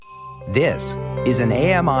This is an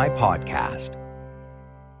AMI podcast.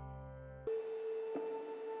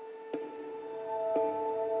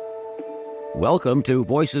 Welcome to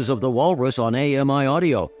Voices of the Walrus on AMI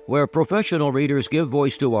Audio, where professional readers give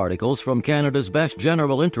voice to articles from Canada's best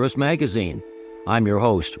general interest magazine. I'm your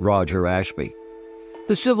host, Roger Ashby.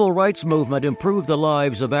 The civil rights movement improved the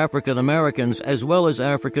lives of African Americans as well as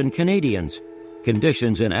African Canadians.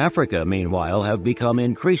 Conditions in Africa, meanwhile, have become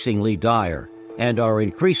increasingly dire and are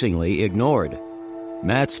increasingly ignored.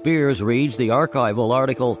 Matt Spears reads the Archival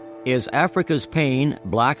article, Is Africa's Pain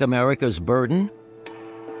Black America's Burden?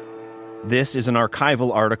 This is an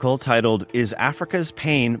Archival article titled, Is Africa's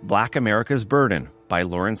Pain Black America's Burden? By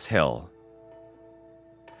Lawrence Hill.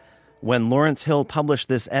 When Lawrence Hill published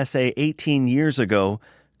this essay 18 years ago,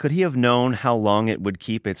 could he have known how long it would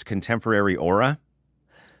keep its contemporary aura?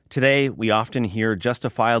 Today, we often hear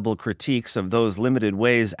justifiable critiques of those limited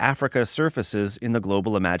ways Africa surfaces in the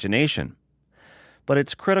global imagination. But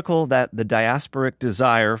it's critical that the diasporic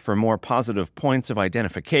desire for more positive points of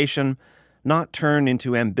identification not turn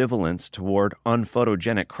into ambivalence toward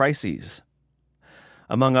unphotogenic crises.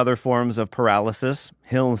 Among other forms of paralysis,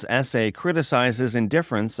 Hill's essay criticizes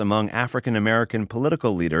indifference among African American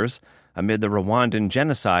political leaders amid the Rwandan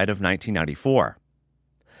genocide of 1994.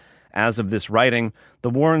 As of this writing, the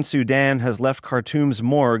war in Sudan has left Khartoum's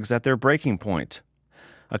morgues at their breaking point.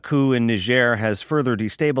 A coup in Niger has further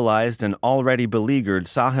destabilized an already beleaguered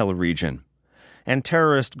Sahel region, and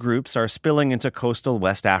terrorist groups are spilling into coastal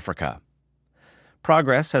West Africa.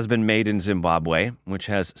 Progress has been made in Zimbabwe, which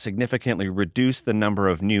has significantly reduced the number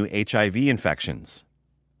of new HIV infections.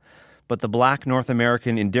 But the Black North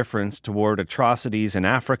American indifference toward atrocities in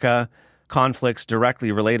Africa, conflicts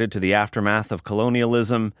directly related to the aftermath of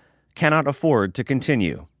colonialism, cannot afford to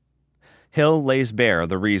continue. Hill lays bare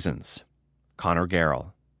the reasons. Connor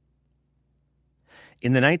Garrell.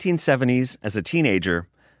 In the 1970s, as a teenager,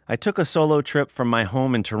 I took a solo trip from my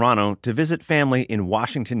home in Toronto to visit family in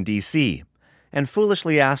Washington, D.C., and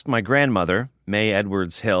foolishly asked my grandmother, May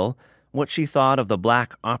Edwards Hill, what she thought of the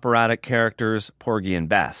Black operatic characters Porgy and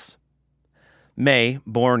Bess. May,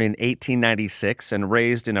 born in 1896 and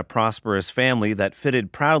raised in a prosperous family that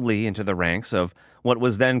fitted proudly into the ranks of what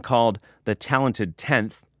was then called the Talented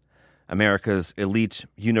Tenth, America's elite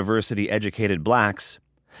university-educated blacks,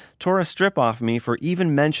 tore a strip off me for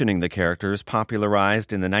even mentioning the characters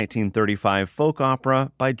popularized in the 1935 folk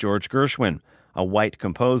opera by George Gershwin, a white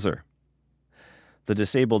composer. The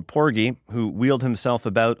disabled Porgy, who wheeled himself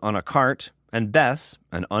about on a cart, and Bess,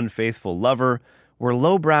 an unfaithful lover, were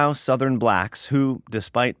lowbrow Southern blacks who,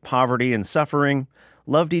 despite poverty and suffering,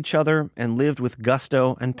 loved each other and lived with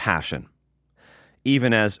gusto and passion.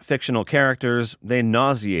 Even as fictional characters, they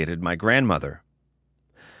nauseated my grandmother.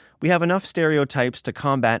 We have enough stereotypes to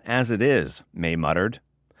combat as it is, May muttered,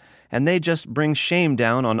 and they just bring shame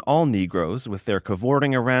down on all Negroes with their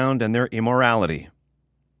cavorting around and their immorality.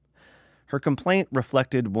 Her complaint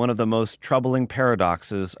reflected one of the most troubling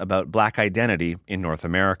paradoxes about Black identity in North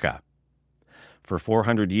America. For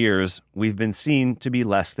 400 years, we've been seen to be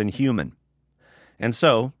less than human. And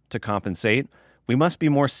so, to compensate, we must be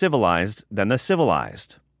more civilized than the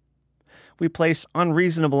civilized. We place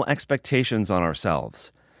unreasonable expectations on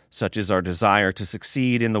ourselves, such as our desire to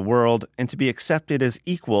succeed in the world and to be accepted as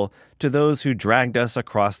equal to those who dragged us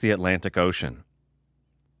across the Atlantic Ocean.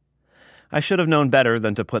 I should have known better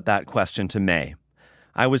than to put that question to May.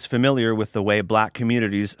 I was familiar with the way Black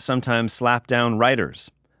communities sometimes slap down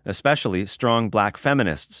writers, especially strong Black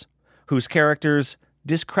feminists, whose characters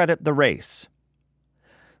discredit the race.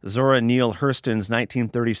 Zora Neale Hurston's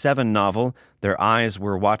 1937 novel, Their Eyes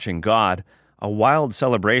Were Watching God, a wild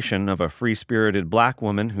celebration of a free-spirited Black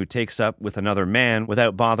woman who takes up with another man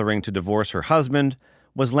without bothering to divorce her husband,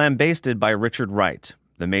 was lambasted by Richard Wright,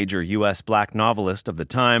 the major U.S. Black novelist of the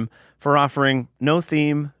time, for offering no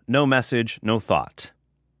theme, no message, no thought.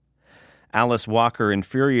 Alice Walker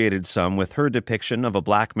infuriated some with her depiction of a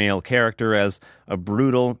Black male character as a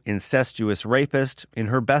brutal, incestuous rapist in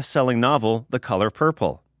her best-selling novel, The Color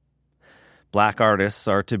Purple. Black artists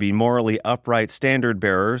are to be morally upright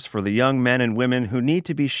standard-bearers for the young men and women who need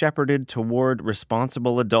to be shepherded toward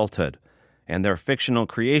responsible adulthood, and their fictional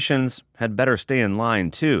creations had better stay in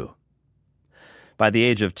line, too. By the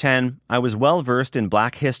age of 10, I was well-versed in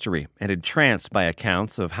Black history and entranced by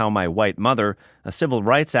accounts of how my white mother, a civil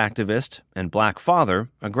rights activist, and Black father,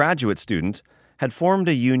 a graduate student, had formed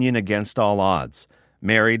a union against all odds,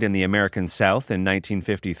 married in the American South in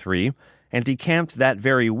 1953, and decamped that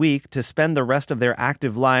very week to spend the rest of their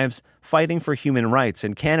active lives fighting for human rights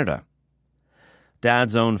in Canada.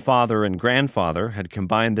 Dad's own father and grandfather had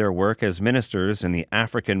combined their work as ministers in the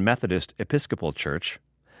African Methodist Episcopal Church.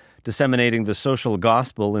 disseminating the social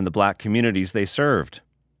gospel in the black communities they served.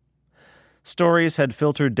 Stories had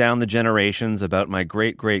filtered down the generations about my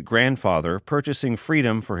great-great-grandfather purchasing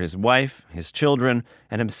freedom for his wife, his children,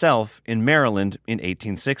 and himself in Maryland in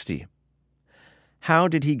 1860. How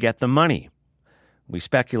did he get the money? We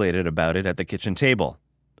speculated about it at the kitchen table.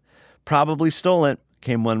 Probably stole it,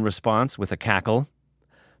 came one response with a cackle.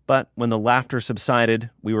 But when the laughter subsided,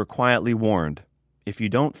 we were quietly warned. If you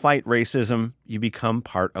don't fight racism, you become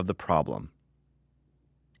part of the problem.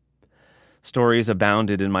 Stories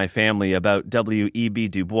abounded in my family about W.E.B.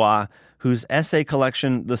 Du Bois, whose essay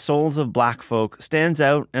collection, The Souls of Black Folk, stands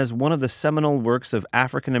out as one of the seminal works of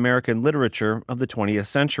African American literature of the 20th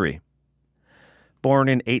century. Born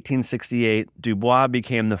in 1868, Du Bois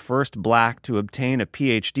became the first black to obtain a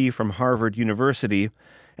Ph.D. from Harvard University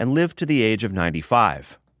and lived to the age of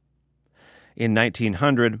 95. In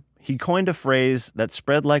 1900, he coined a phrase that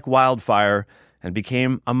spread like wildfire and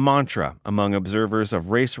became a mantra among observers of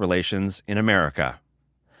race relations in America.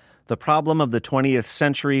 The problem of the 20th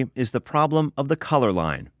century is the problem of the color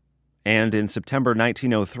line. And in September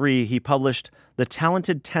 1903, he published The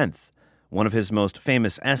Talented Tenth, one of his most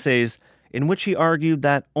famous essays, in which he argued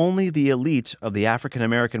that only the elite of the African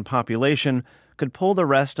American population could pull the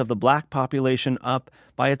rest of the black population up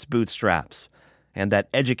by its bootstraps, and that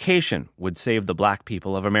education would save the black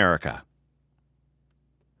people of America.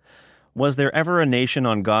 Was there ever a nation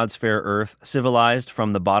on God's fair earth civilized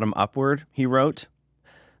from the bottom upward, he wrote?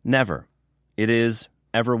 Never. It is,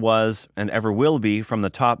 ever was, and ever will be from the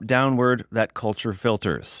top downward that culture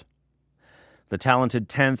filters. The talented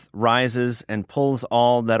tenth rises and pulls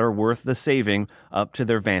all that are worth the saving up to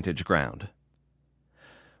their vantage ground.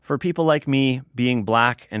 For people like me, being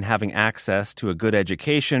black and having access to a good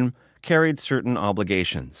education carried certain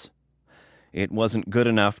obligations. It wasn't good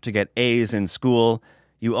enough to get A's in school.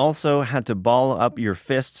 You also had to ball up your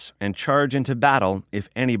fists and charge into battle if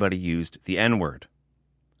anybody used the N-word.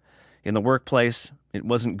 In the workplace, it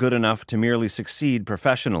wasn't good enough to merely succeed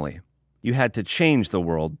professionally. You had to change the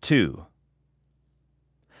world, too.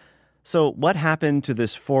 So what happened to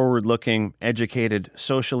this forward-looking, educated,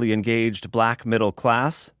 socially engaged black middle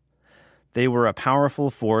class? They were a powerful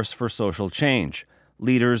force for social change,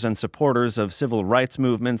 leaders and supporters of civil rights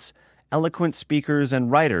movements, eloquent speakers and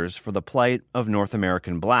writers for the plight of North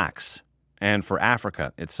American blacks, and for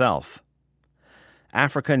Africa itself.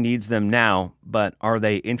 Africa needs them now, but are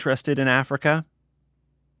they interested in Africa?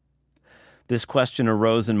 This question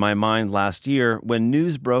arose in my mind last year when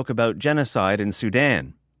news broke about genocide in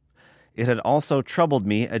Sudan. It had also troubled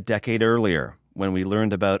me a decade earlier, when we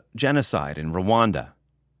learned about genocide in Rwanda.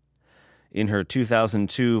 In her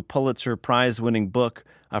 2002 Pulitzer Prize-winning book,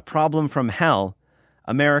 A Problem from Hell,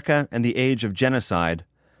 America and the Age of Genocide,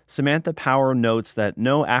 Samantha Power notes that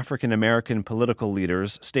no African American political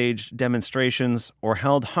leaders staged demonstrations or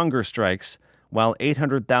held hunger strikes while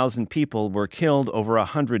 800,000 people were killed over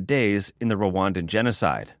 100 days in the Rwandan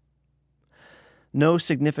genocide. No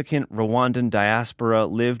significant Rwandan diaspora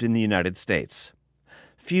lived in the United States.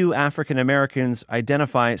 Few African Americans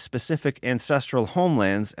identify specific ancestral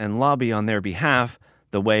homelands and lobby on their behalf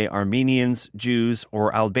the way Armenians, Jews,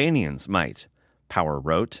 or Albanians might, Power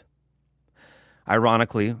wrote.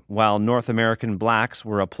 Ironically, while North American blacks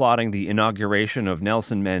were applauding the inauguration of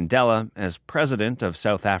Nelson Mandela as president of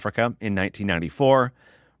South Africa in 1994,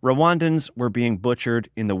 Rwandans were being butchered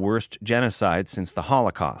in the worst genocide since the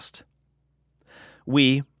Holocaust.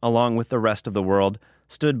 We, along with the rest of the world,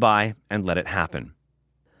 stood by and let it happen.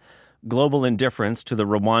 Global indifference to the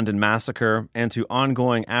Rwandan massacre and to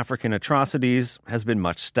ongoing African atrocities has been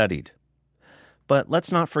much studied. But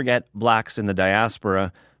let's not forget blacks in the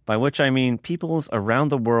diaspora, by which I mean peoples around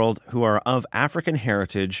the world who are of African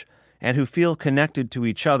heritage and who feel connected to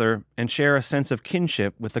each other and share a sense of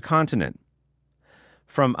kinship with the continent.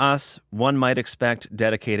 From us, one might expect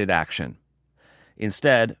dedicated action.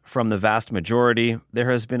 Instead, from the vast majority,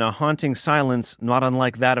 there has been a haunting silence not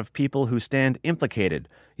unlike that of people who stand implicated,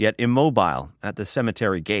 yet immobile, at the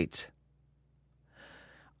cemetery gate.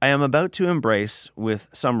 I am about to embrace, with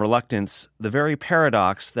some reluctance, the very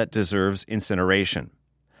paradox that deserves incineration.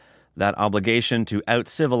 That obligation to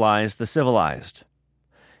out-civilize the civilized.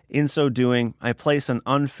 In so doing, I place an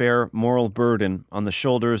unfair moral burden on the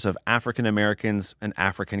shoulders of African Americans and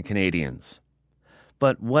African Canadians.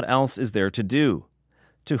 But what else is there to do?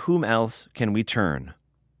 To whom else can we turn?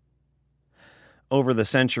 Over the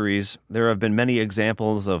centuries, there have been many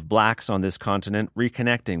examples of blacks on this continent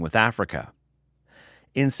reconnecting with Africa.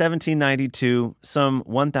 In 1792, some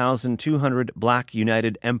 1,200 black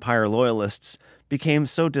United Empire Loyalists became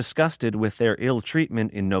so disgusted with their ill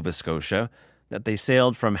treatment in Nova Scotia that they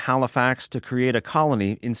sailed from Halifax to create a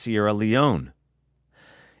colony in Sierra Leone.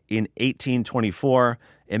 In 1824,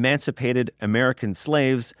 emancipated American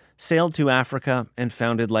slaves sailed to Africa and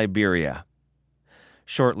founded Liberia.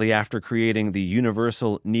 Shortly after creating the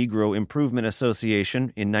Universal Negro Improvement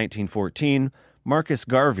Association in 1914, Marcus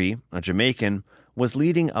Garvey, a Jamaican, was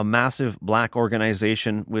leading a massive black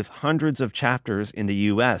organization with hundreds of chapters in the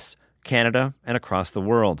U.S., Canada, and across the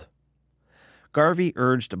world. Garvey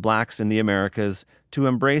urged blacks in the Americas to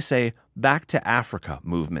embrace a Back to Africa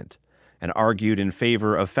movement and argued in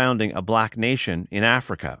favor of founding a black nation in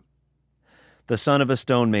Africa. The son of a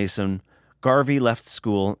stonemason, Garvey left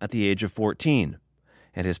school at the age of 14,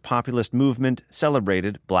 and his populist movement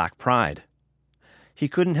celebrated black pride. He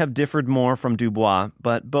couldn't have differed more from Du Bois,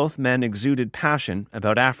 but both men exuded passion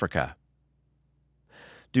about Africa.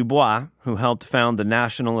 Du Bois, who helped found the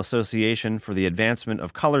National Association for the Advancement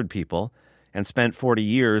of Colored People and spent 40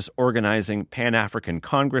 years organizing Pan-African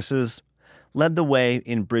congresses, led the way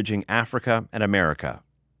in bridging Africa and America.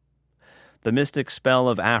 The mystic spell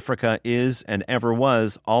of Africa is and ever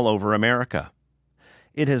was all over America.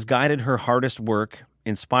 It has guided her hardest work,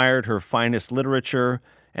 inspired her finest literature,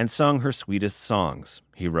 and sung her sweetest songs,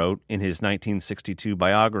 he wrote in his 1962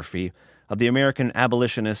 biography of the American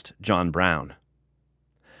abolitionist John Brown.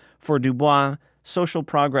 For Du Bois, social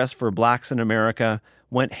progress for blacks in America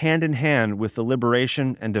went hand in hand with the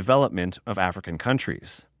liberation and development of African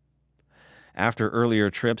countries. After earlier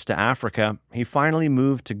trips to Africa, he finally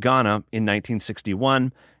moved to Ghana in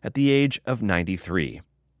 1961 at the age of 93.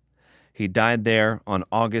 He died there on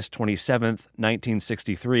August 27,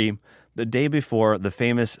 1963, the day before the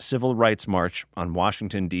famous Civil Rights March on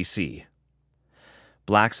Washington, D.C.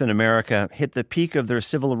 Blacks in America hit the peak of their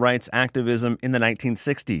civil rights activism in the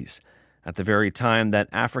 1960s, at the very time that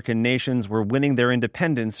African nations were winning their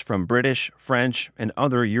independence from British, French, and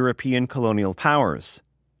other European colonial powers.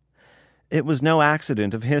 It was no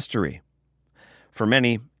accident of history. For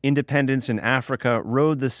many, independence in Africa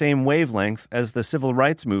rode the same wavelength as the civil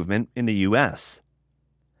rights movement in the U.S.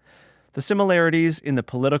 The similarities in the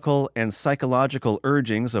political and psychological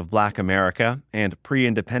urgings of Black America and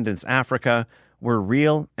pre-independence Africa were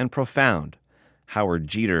real and profound, Howard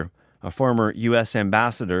Jeter, a former U.S.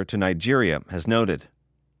 ambassador to Nigeria, has noted.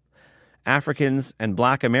 Africans and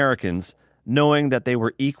Black Americans, knowing that they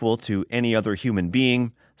were equal to any other human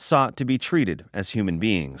being, sought to be treated as human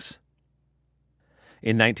beings.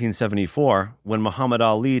 In 1974, when Muhammad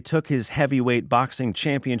Ali took his heavyweight boxing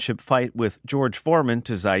championship fight with George Foreman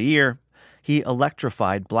to Zaire, he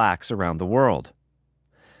electrified blacks around the world.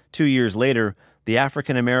 2 years later, the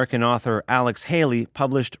African-American author Alex Haley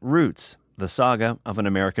published Roots, the Saga of an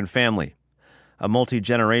American Family, a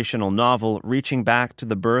multi-generational novel reaching back to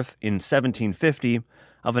the birth in 1750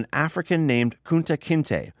 of an African named Kunta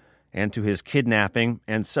Kinte and to his kidnapping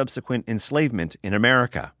and subsequent enslavement in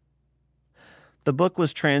America. The book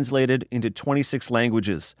was translated into 26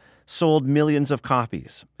 languages, sold millions of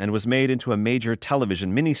copies, and was made into a major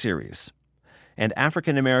television miniseries. And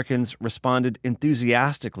African Americans responded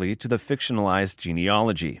enthusiastically to the fictionalized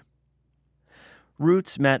genealogy.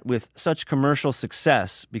 Roots met with such commercial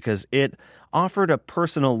success because it offered a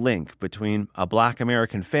personal link between a Black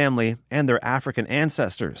American family and their African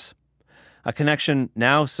ancestors, a connection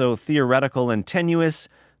now so theoretical and tenuous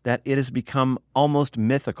that it has become almost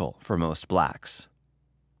mythical for most blacks.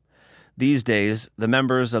 These days, the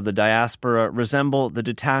members of the diaspora resemble the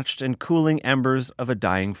detached and cooling embers of a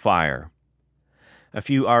dying fire. A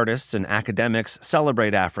few artists and academics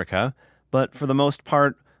celebrate Africa, but for the most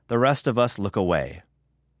part, the rest of us look away.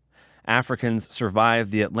 Africans survived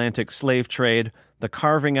the Atlantic slave trade, the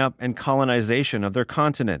carving up and colonization of their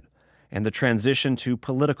continent, and the transition to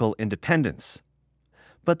political independence.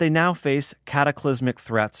 But they now face cataclysmic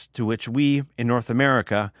threats to which we, in North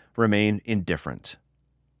America, remain indifferent.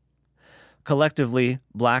 Collectively,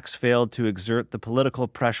 blacks failed to exert the political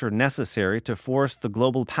pressure necessary to force the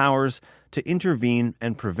global powers to intervene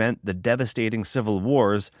and prevent the devastating civil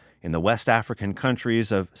wars in the West African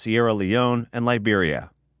countries of Sierra Leone and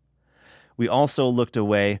Liberia. We also looked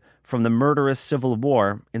away from the murderous civil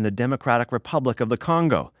war in the Democratic Republic of the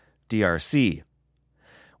Congo, DRC.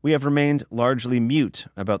 We have remained largely mute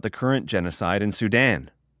about the current genocide in Sudan.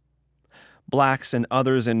 Blacks and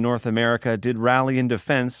others in North America did rally in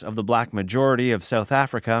defense of the black majority of South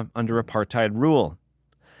Africa under apartheid rule.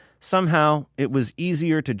 Somehow, it was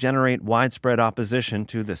easier to generate widespread opposition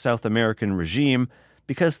to the South American regime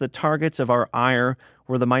because the targets of our ire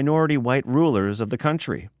were the minority white rulers of the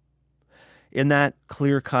country. In that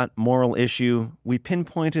clear-cut moral issue, we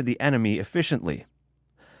pinpointed the enemy efficiently.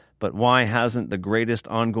 But why hasn't the greatest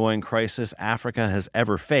ongoing crisis Africa has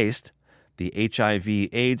ever faced, the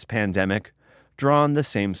HIV/AIDS pandemic, drawn the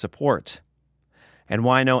same support? And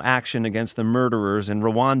why no action against the murderers in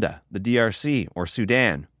Rwanda, the DRC, or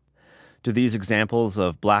Sudan? Do these examples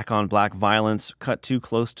of black-on-black violence cut too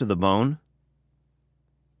close to the bone?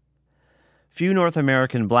 Few North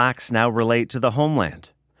American blacks now relate to the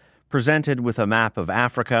homeland. Presented with a map of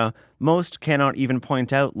Africa, most cannot even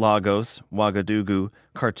point out Lagos, Ouagadougou,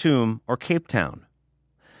 Khartoum, or Cape Town.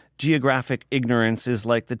 Geographic ignorance is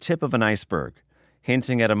like the tip of an iceberg,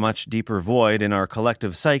 hinting at a much deeper void in our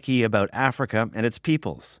collective psyche about Africa and its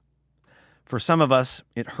peoples. For some of us,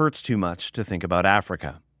 it hurts too much to think about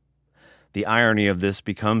Africa. The irony of this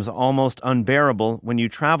becomes almost unbearable when you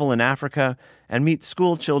travel in Africa and meet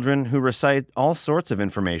school children who recite all sorts of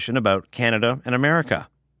information about Canada and America.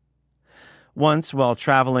 Once, while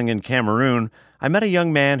traveling in Cameroon, I met a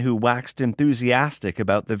young man who waxed enthusiastic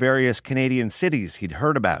about the various Canadian cities he'd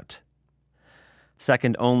heard about.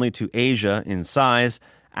 Second only to Asia in size,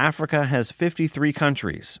 Africa has 53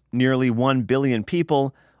 countries, nearly 1 billion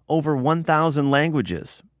people, over 1,000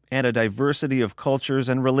 languages, and a diversity of cultures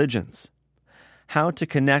and religions. How to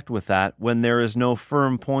connect with that when there is no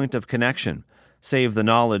firm point of connection, save the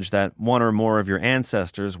knowledge that one or more of your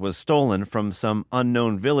ancestors was stolen from some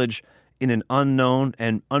unknown village in an unknown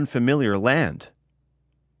and unfamiliar land?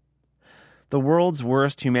 The world's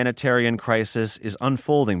worst humanitarian crisis is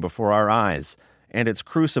unfolding before our eyes, and its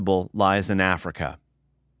crucible lies in Africa.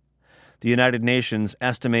 The United Nations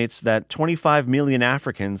estimates that 25 million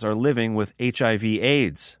Africans are living with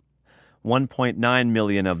HIV/AIDS. 1.9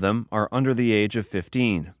 million of them are under the age of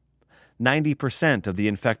 15, 90% of the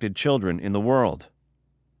infected children in the world.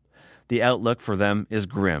 The outlook for them is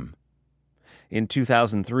grim. In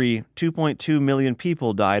 2003, 2.2 million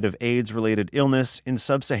people died of AIDS-related illness in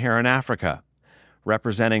sub-Saharan Africa,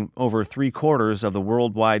 representing over 3/4 of the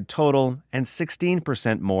worldwide total and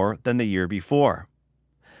 16% more than the year before.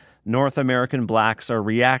 North American blacks are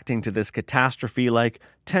reacting to this catastrophe like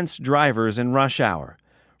tense drivers in rush hour,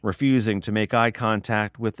 refusing to make eye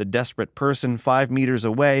contact with the desperate person 5 meters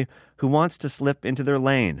away who wants to slip into their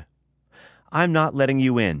lane. I'm not letting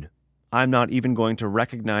you in. I'm not even going to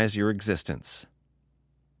recognize your existence.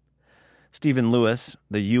 Stephen Lewis,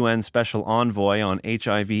 the UN Special Envoy on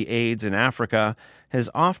HIV/AIDS in Africa, has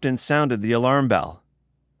often sounded the alarm bell.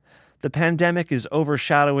 The pandemic is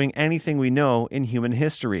overshadowing anything we know in human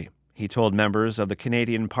history, he told members of the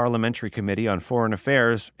Canadian Parliamentary Committee on Foreign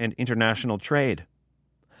Affairs and International Trade.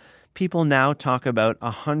 People now talk about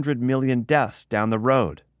 100 million deaths down the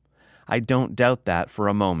road. I don't doubt that for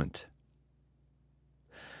a moment.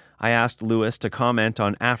 I asked Lewis to comment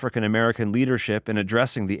on African American leadership in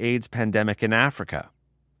addressing the AIDS pandemic in Africa.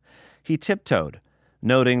 He tiptoed,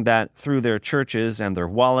 noting that through their churches and their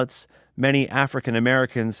wallets, many African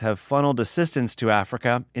Americans have funneled assistance to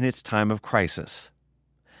Africa in its time of crisis.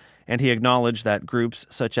 And he acknowledged that groups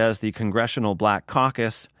such as the Congressional Black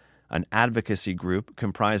Caucus, an advocacy group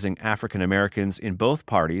comprising African Americans in both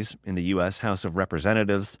parties in the U.S. House of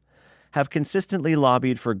Representatives, have consistently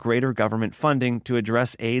lobbied for greater government funding to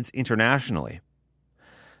address AIDS internationally.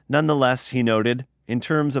 Nonetheless, he noted, in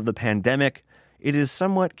terms of the pandemic, it is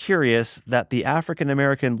somewhat curious that the African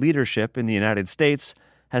American leadership in the United States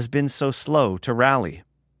has been so slow to rally.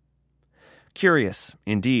 Curious,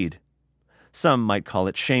 indeed. Some might call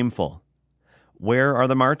it shameful. Where are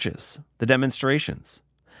the marches, the demonstrations?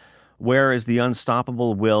 Where is the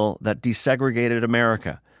unstoppable will that desegregated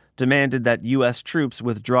America, demanded that U.S. troops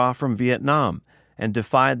withdraw from Vietnam, and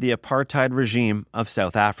defied the apartheid regime of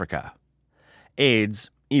South Africa? AIDS,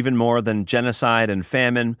 even more than genocide and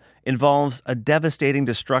famine, involves a devastating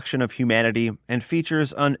destruction of humanity and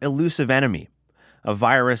features an elusive enemy, a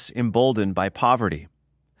virus emboldened by poverty.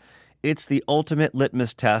 It's the ultimate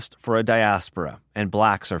litmus test for a diaspora, and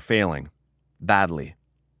blacks are failing. Badly.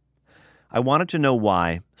 I wanted to know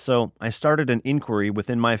why, so I started an inquiry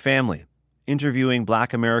within my family, interviewing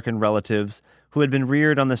Black American relatives who had been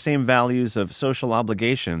reared on the same values of social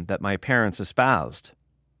obligation that my parents espoused.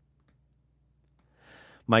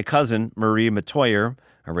 My cousin, Marie Matoyer,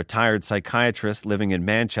 a retired psychiatrist living in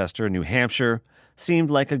Manchester, New Hampshire, seemed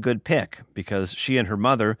like a good pick because she and her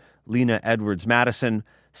mother, Lena Edwards Madison,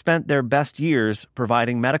 spent their best years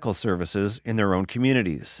providing medical services in their own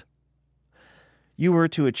communities. You were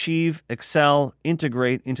to achieve, excel,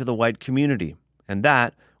 integrate into the white community, and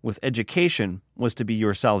that, with education, was to be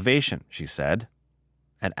your salvation, she said.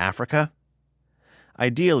 At Africa?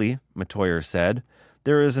 Ideally, Matoyer said,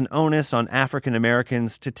 there is an onus on African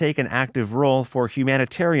Americans to take an active role for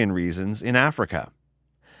humanitarian reasons in Africa.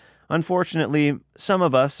 Unfortunately, some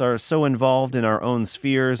of us are so involved in our own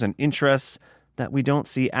spheres and interests that we don't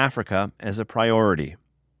see Africa as a priority.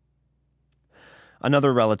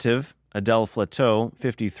 Another relative, Adele Flateau,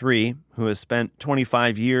 53, who has spent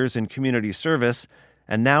 25 years in community service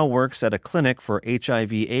and now works at a clinic for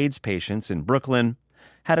HIV/AIDS patients in Brooklyn,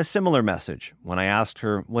 had a similar message when I asked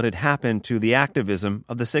her what had happened to the activism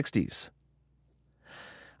of the 60s.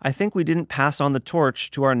 I think we didn't pass on the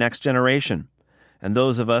torch to our next generation, and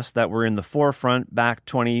those of us that were in the forefront back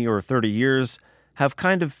 20 or 30 years have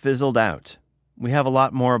kind of fizzled out. We have a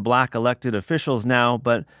lot more black elected officials now,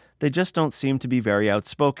 but they just don't seem to be very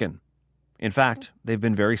outspoken. In fact, they've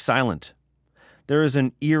been very silent. There is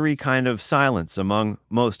an eerie kind of silence among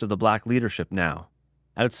most of the black leadership now.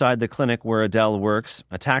 Outside the clinic where Adele works,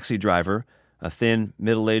 a taxi driver, a thin,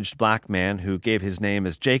 middle-aged black man who gave his name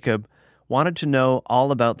as Jacob, wanted to know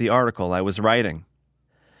all about the article I was writing.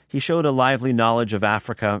 He showed a lively knowledge of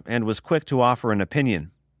Africa and was quick to offer an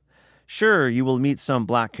opinion. Sure, you will meet some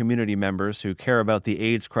black community members who care about the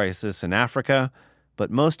AIDS crisis in Africa,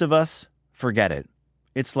 but most of us, forget it.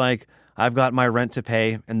 It's like, I've got my rent to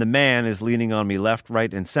pay, and the man is leaning on me left,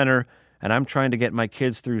 right, and center, and I'm trying to get my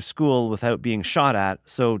kids through school without being shot at,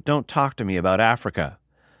 so don't talk to me about Africa.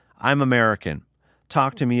 I'm American.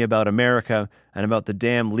 Talk to me about America and about the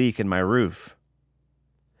damn leak in my roof.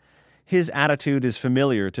 His attitude is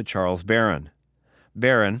familiar to Charles Barron.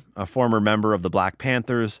 Barron, a former member of the Black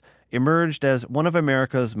Panthers, emerged as one of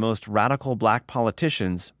America's most radical black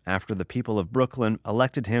politicians after the people of Brooklyn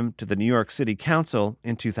elected him to the New York City Council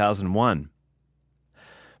in 2001.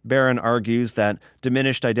 Barron argues that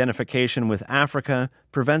diminished identification with Africa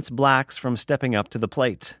prevents blacks from stepping up to the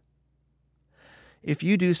plate. If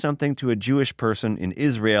you do something to a Jewish person in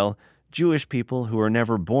Israel, Jewish people who are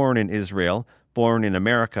never born in Israel, born in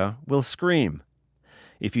America, will scream.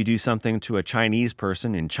 If you do something to a Chinese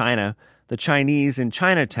person in China, the Chinese in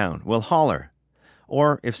Chinatown will holler.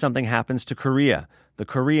 Or if something happens to Korea, the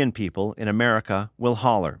Korean people in America will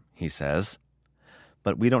holler, he says.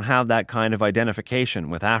 But we don't have that kind of identification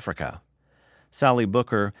with Africa. Sally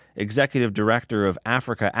Booker, executive director of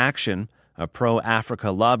Africa Action, a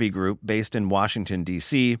pro-Africa lobby group based in Washington,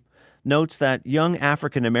 D.C., notes that young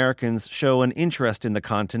African Americans show an interest in the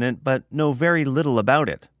continent but know very little about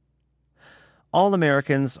it. All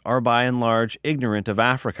Americans are by and large ignorant of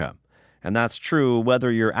Africa, and that's true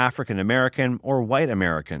whether you're African American or white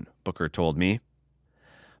American, Booker told me.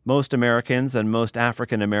 Most Americans and most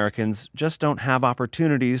African Americans just don't have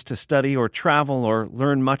opportunities to study or travel or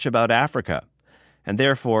learn much about Africa, and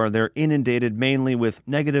therefore they're inundated mainly with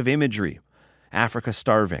negative imagery, Africa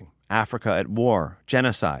starving, Africa at war,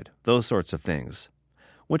 genocide, those sorts of things,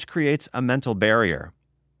 which creates a mental barrier.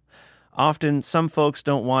 Often, some folks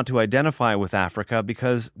don't want to identify with Africa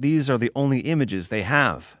because these are the only images they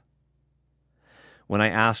have. When I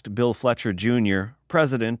asked Bill Fletcher Jr.,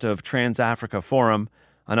 president of Trans-Africa Forum,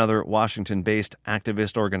 another Washington-based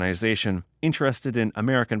activist organization interested in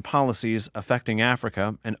American policies affecting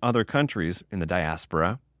Africa and other countries in the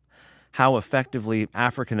diaspora, how effectively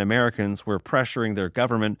African Americans were pressuring their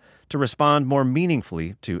government to respond more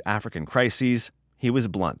meaningfully to African crises, he was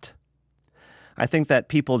blunt. I think that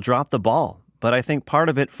people drop the ball, but I think part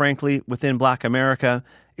of it, frankly, within Black America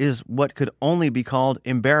is what could only be called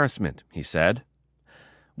embarrassment, he said.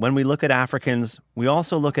 When we look at Africans, we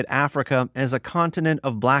also look at Africa as a continent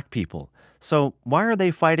of black people. So why are they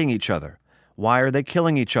fighting each other? Why are they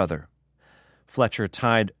killing each other? Fletcher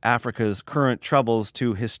tied Africa's current troubles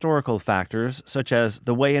to historical factors, such as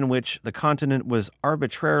the way in which the continent was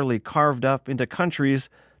arbitrarily carved up into countries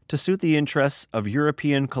to suit the interests of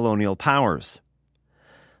European colonial powers.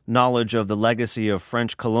 Knowledge of the legacy of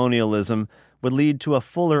French colonialism would lead to a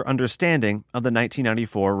fuller understanding of the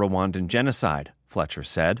 1994 Rwandan genocide, Fletcher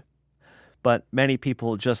said. But many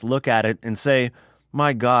people just look at it and say,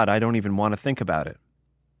 "My God, I don't even want to think about it."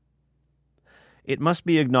 It must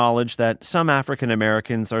be acknowledged that some African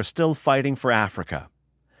Americans are still fighting for Africa.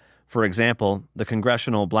 For example, the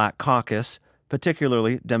Congressional Black Caucus,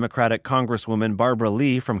 particularly Democratic Congresswoman Barbara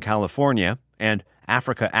Lee from California, and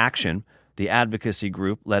Africa Action, the advocacy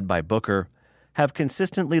group led by Booker, have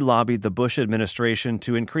consistently lobbied the Bush administration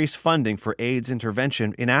to increase funding for AIDS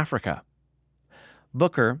intervention in Africa.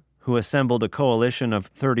 Booker, who assembled a coalition of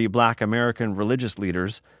 30 Black American religious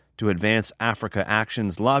leaders to advance Africa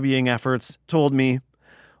Action's lobbying efforts, told me,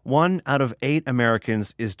 1 out of 8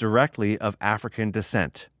 Americans is directly of African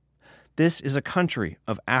descent. This is a country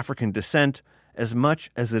of African descent as much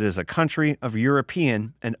as it is a country of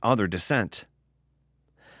European and other descent.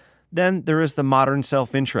 Then there is the modern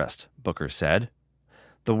self-interest, Booker said.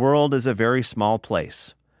 The world is a very small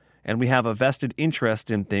place, and we have a vested interest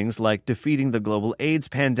in things like defeating the global AIDS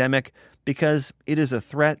pandemic because it is a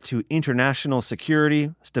threat to international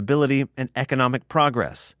security, stability, and economic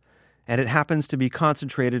progress. and it happens to be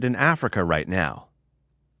concentrated in Africa right now.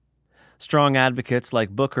 Strong advocates like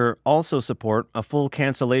Booker also support a full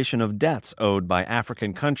cancellation of debts owed by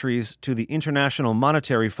African countries to the International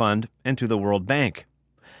Monetary Fund and to the World Bank,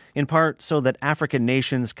 in part so that African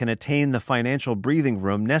nations can attain the financial breathing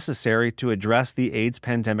room necessary to address the AIDS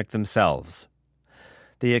pandemic themselves.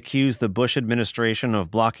 They accuse the Bush administration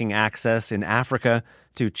of blocking access in Africa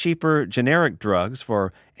to cheaper generic drugs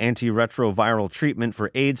for antiretroviral treatment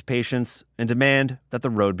for AIDS patients and demand that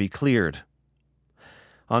the road be cleared.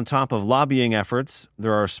 On top of lobbying efforts,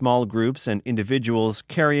 there are small groups and individuals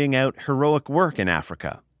carrying out heroic work in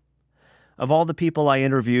Africa. Of all the people I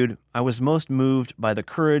interviewed, I was most moved by the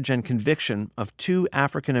courage and conviction of 2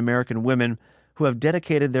 African American women who have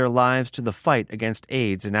dedicated their lives to the fight against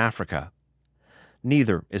AIDS in Africa.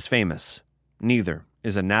 Neither is famous. Neither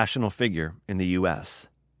is a national figure in the U.S.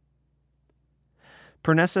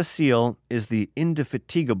 Pernessa Seal is the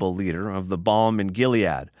indefatigable leader of the Balm in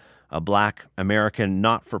Gilead, a Black American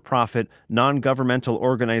not-for-profit, non-governmental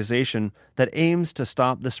organization that aims to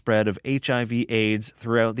stop the spread of HIV/AIDS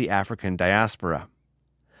throughout the African diaspora.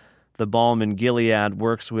 The Balm in Gilead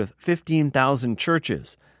works with 15,000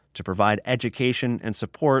 churches to provide education and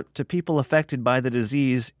support to people affected by the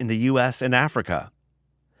disease in the U.S. and Africa.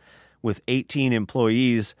 With 18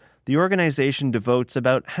 employees, the organization devotes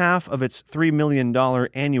about half of its $3 million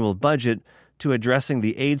annual budget to addressing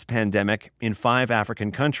the AIDS pandemic in 5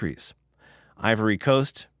 African countries: Ivory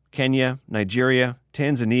Coast, Kenya, Nigeria,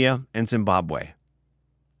 Tanzania, and Zimbabwe.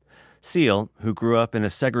 Seal, who grew up in a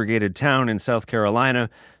segregated town in South Carolina,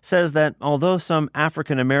 says that although some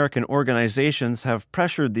African American organizations have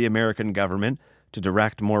pressured the American government to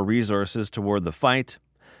direct more resources toward the fight,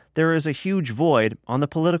 there is a huge void on the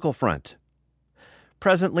political front.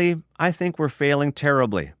 Presently, I think we're failing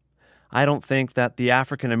terribly. I don't think that the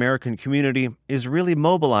African American community is really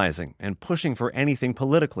mobilizing and pushing for anything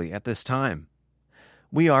politically at this time.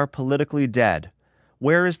 We are politically dead.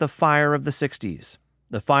 Where is the fire of the 60s?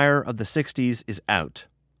 The fire of the 60s is out.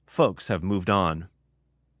 Folks have moved on.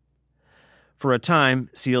 For a time,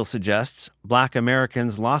 Seal suggests, Black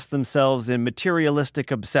Americans lost themselves in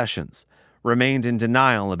materialistic obsessions, remained in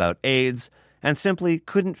denial about AIDS, and simply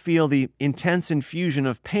couldn't feel the intense infusion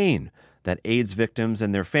of pain that AIDS victims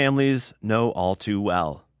and their families know all too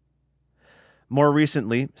well. More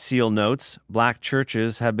recently, Seal notes, Black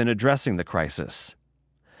churches have been addressing the crisis.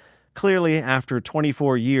 Clearly, after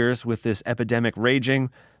 24 years with this epidemic raging,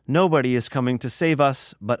 nobody is coming to save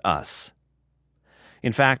us but us.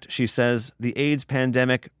 In fact, she says, the AIDS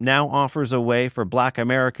pandemic now offers a way for Black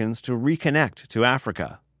Americans to reconnect to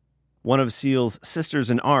Africa. One of Seal's sisters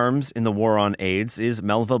in arms in the war on AIDS is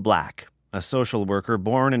Melva Black, a social worker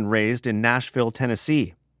born and raised in Nashville,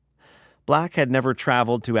 Tennessee. Black had never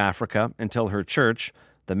traveled to Africa until her church,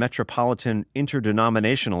 the Metropolitan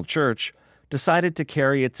Interdenominational Church, decided to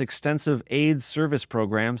carry its extensive AIDS service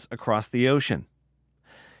programs across the ocean.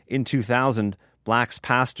 In 2000, Black's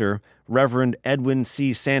pastor, Reverend Edwin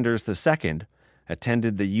C. Sanders II,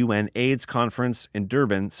 attended the UN AIDS conference in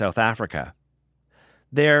Durban, South Africa.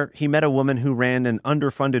 There, he met a woman who ran an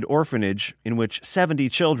underfunded orphanage in which 70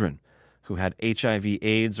 children, who had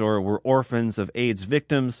HIV/AIDS or were orphans of AIDS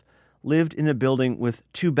victims, lived in a building with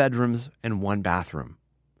 2 bedrooms and 1 bathroom.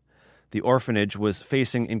 The orphanage was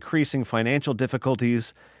facing increasing financial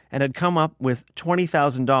difficulties and had come up with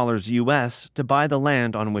 $20,000 US to buy the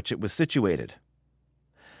land on which it was situated.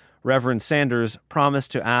 Reverend Sanders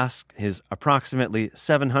promised to ask his approximately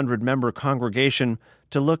 700-member congregation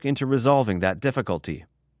to look into resolving that difficulty.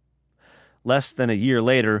 Less than a year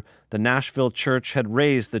later, the Nashville church had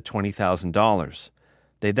raised the $20,000.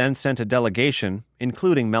 They then sent a delegation,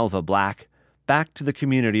 including Melva Black, back to the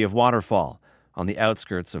community of Waterfall, on the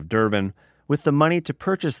outskirts of Durban, with the money to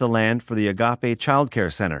purchase the land for the Agape Child Care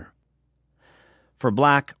Center. For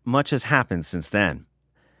Black, much has happened since then.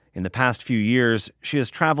 In the past few years, she has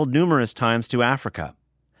traveled numerous times to Africa.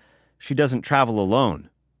 She doesn't travel alone.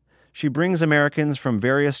 She brings Americans from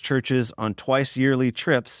various churches on twice-yearly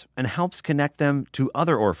trips and helps connect them to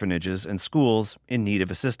other orphanages and schools in need of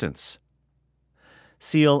assistance.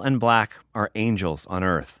 Seal and Black are angels on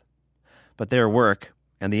earth. But their work,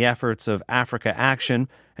 and the efforts of Africa Action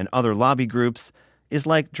and other lobby groups, is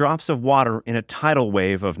like drops of water in a tidal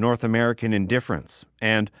wave of North American indifference,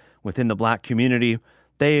 and, within the Black community,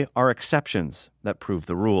 they are exceptions that prove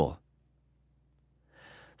the rule.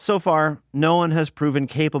 So far, no one has proven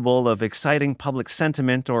capable of exciting public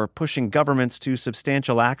sentiment or pushing governments to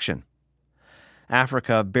substantial action.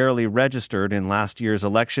 Africa barely registered in last year's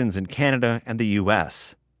elections in Canada and the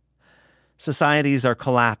U.S. Societies are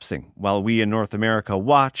collapsing while we in North America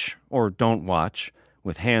watch, or don't watch,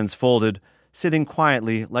 with hands folded, sitting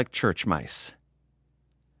quietly like church mice.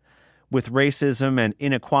 With racism and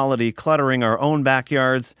inequality cluttering our own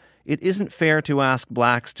backyards, it isn't fair to ask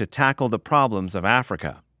blacks to tackle the problems of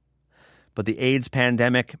Africa. But the AIDS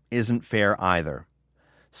pandemic isn't fair either.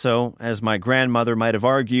 So, as my grandmother might have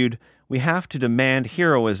argued, we have to demand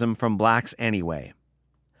heroism from blacks anyway.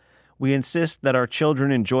 We insist that our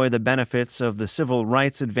children enjoy the benefits of the civil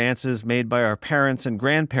rights advances made by our parents and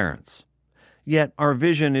grandparents. Yet our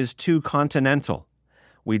vision is too continental.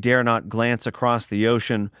 We dare not glance across the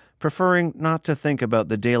ocean, preferring not to think about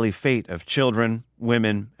the daily fate of children,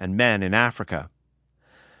 women, and men in Africa.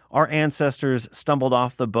 Our ancestors stumbled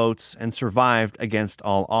off the boats and survived against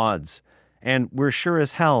all odds, and we're sure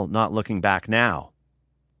as hell not looking back now.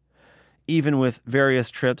 Even with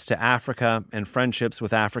various trips to Africa and friendships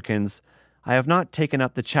with Africans, I have not taken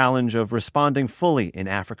up the challenge of responding fully in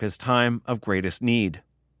Africa's time of greatest need.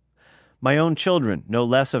 My own children know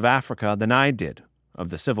less of Africa than I did, of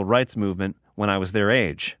the civil rights movement, when I was their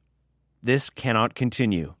age. This cannot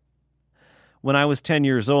continue. When I was 10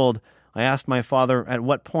 years old, I asked my father at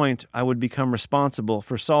what point I would become responsible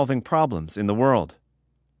for solving problems in the world.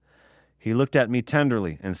 He looked at me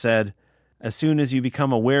tenderly and said, "As soon as you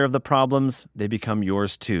become aware of the problems, they become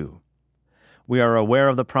yours too. We are aware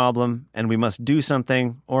of the problem, and we must do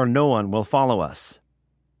something, or no one will follow us."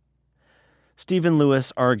 Stephen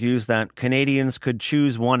Lewis argues that Canadians could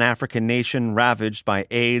choose one African nation ravaged by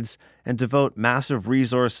AIDS and devote massive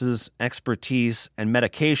resources, expertise, and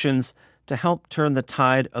medications to help turn the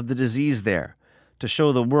tide of the disease there, to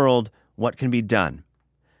show the world what can be done.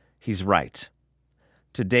 He's right.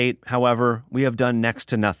 To date, however, we have done next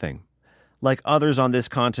to nothing. Like others on this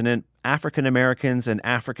continent, African Americans and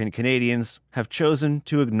African Canadians have chosen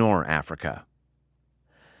to ignore Africa.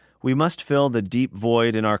 We must fill the deep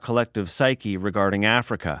void in our collective psyche regarding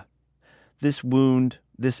Africa. This wound,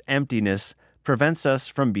 this emptiness, prevents us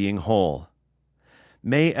from being whole.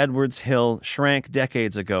 May Edwards Hill shrank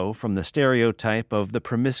decades ago from the stereotype of the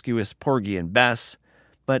promiscuous Porgy and Bess,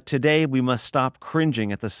 but today we must stop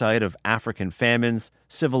cringing at the sight of African famines,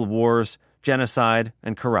 civil wars, genocide,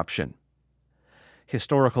 and corruption.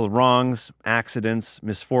 Historical wrongs, accidents,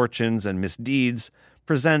 misfortunes, and misdeeds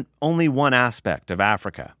present only one aspect of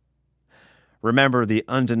Africa. Remember the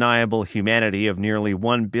undeniable humanity of nearly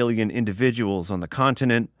 1 billion individuals on the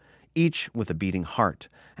continent, each with a beating heart,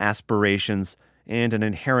 aspirations, and an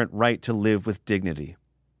inherent right to live with dignity.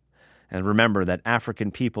 And remember that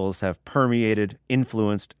African peoples have permeated,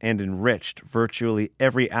 influenced, and enriched virtually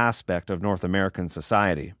every aspect of North American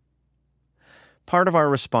society. Part of our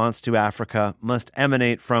response to Africa must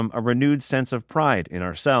emanate from a renewed sense of pride in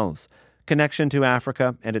ourselves, connection to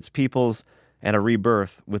Africa and its peoples, and a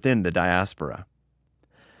rebirth within the diaspora.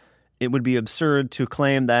 It would be absurd to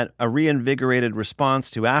claim that a reinvigorated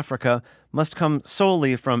response to Africa must come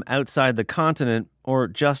solely from outside the continent or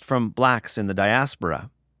just from blacks in the diaspora.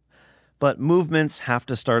 But movements have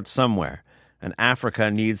to start somewhere, and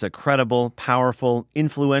Africa needs a credible, powerful,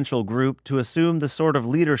 influential group to assume the sort of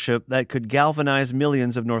leadership that could galvanize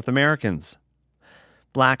millions of North Americans.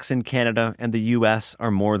 Blacks in Canada and the U.S.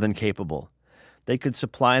 are more than capable. They could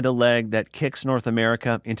supply the leg that kicks North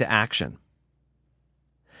America into action.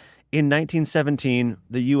 In 1917,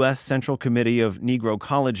 the U.S. Central Committee of Negro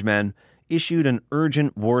College Men issued an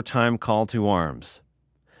urgent wartime call to arms.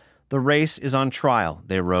 "The race is on trial,"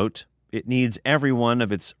 they wrote. "It needs every one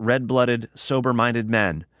of its red-blooded, sober-minded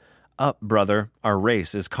men. Up, brother, our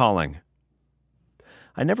race is calling."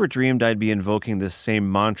 I never dreamed I'd be invoking this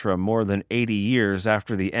same mantra more than 80 years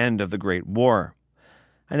after the end of the Great War.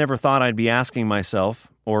 I never thought I'd be asking myself,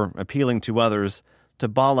 or appealing to others, to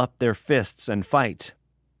ball up their fists and fight.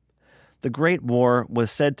 The Great War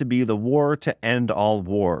was said to be the war to end all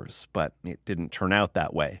wars, but it didn't turn out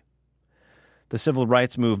that way. The civil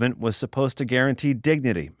rights movement was supposed to guarantee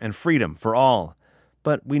dignity and freedom for all,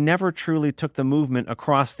 but we never truly took the movement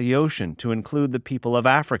across the ocean to include the people of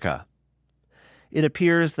Africa. It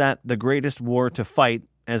appears that the greatest war to fight,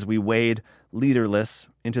 as we wade, leaderless,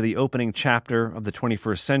 into the opening chapter of the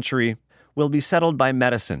 21st century, will be settled by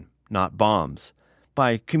medicine, not bombs,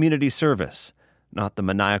 by community service, not the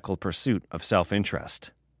maniacal pursuit of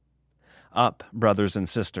self-interest. Up, brothers and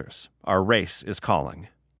sisters, our race is calling.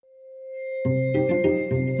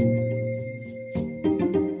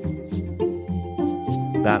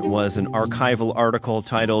 That was an archival article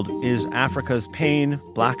titled, "Is Africa's Pain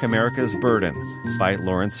Black America's Burden?" by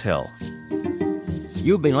Lawrence Hill.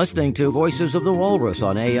 You've been listening to Voices of the Walrus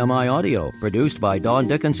on AMI Audio, produced by Don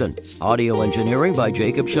Dickinson. Audio engineering by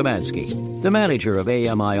Jacob Shemansky. The manager of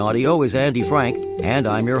AMI Audio is Andy Frank, and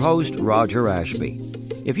I'm your host, Roger Ashby.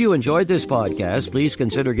 If you enjoyed this podcast, please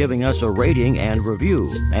consider giving us a rating and review,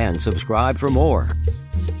 and subscribe for more.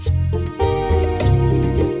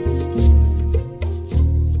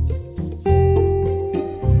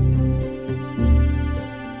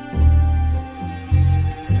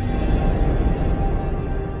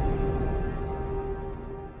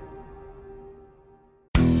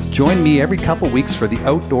 Join me every couple weeks for the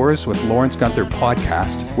Outdoors with Lawrence Gunther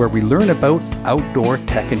podcast, where we learn about outdoor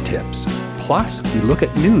tech and tips. Plus, we look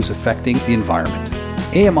at news affecting the environment.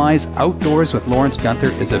 AMI's Outdoors with Lawrence Gunther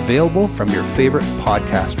is available from your favorite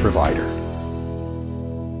podcast provider.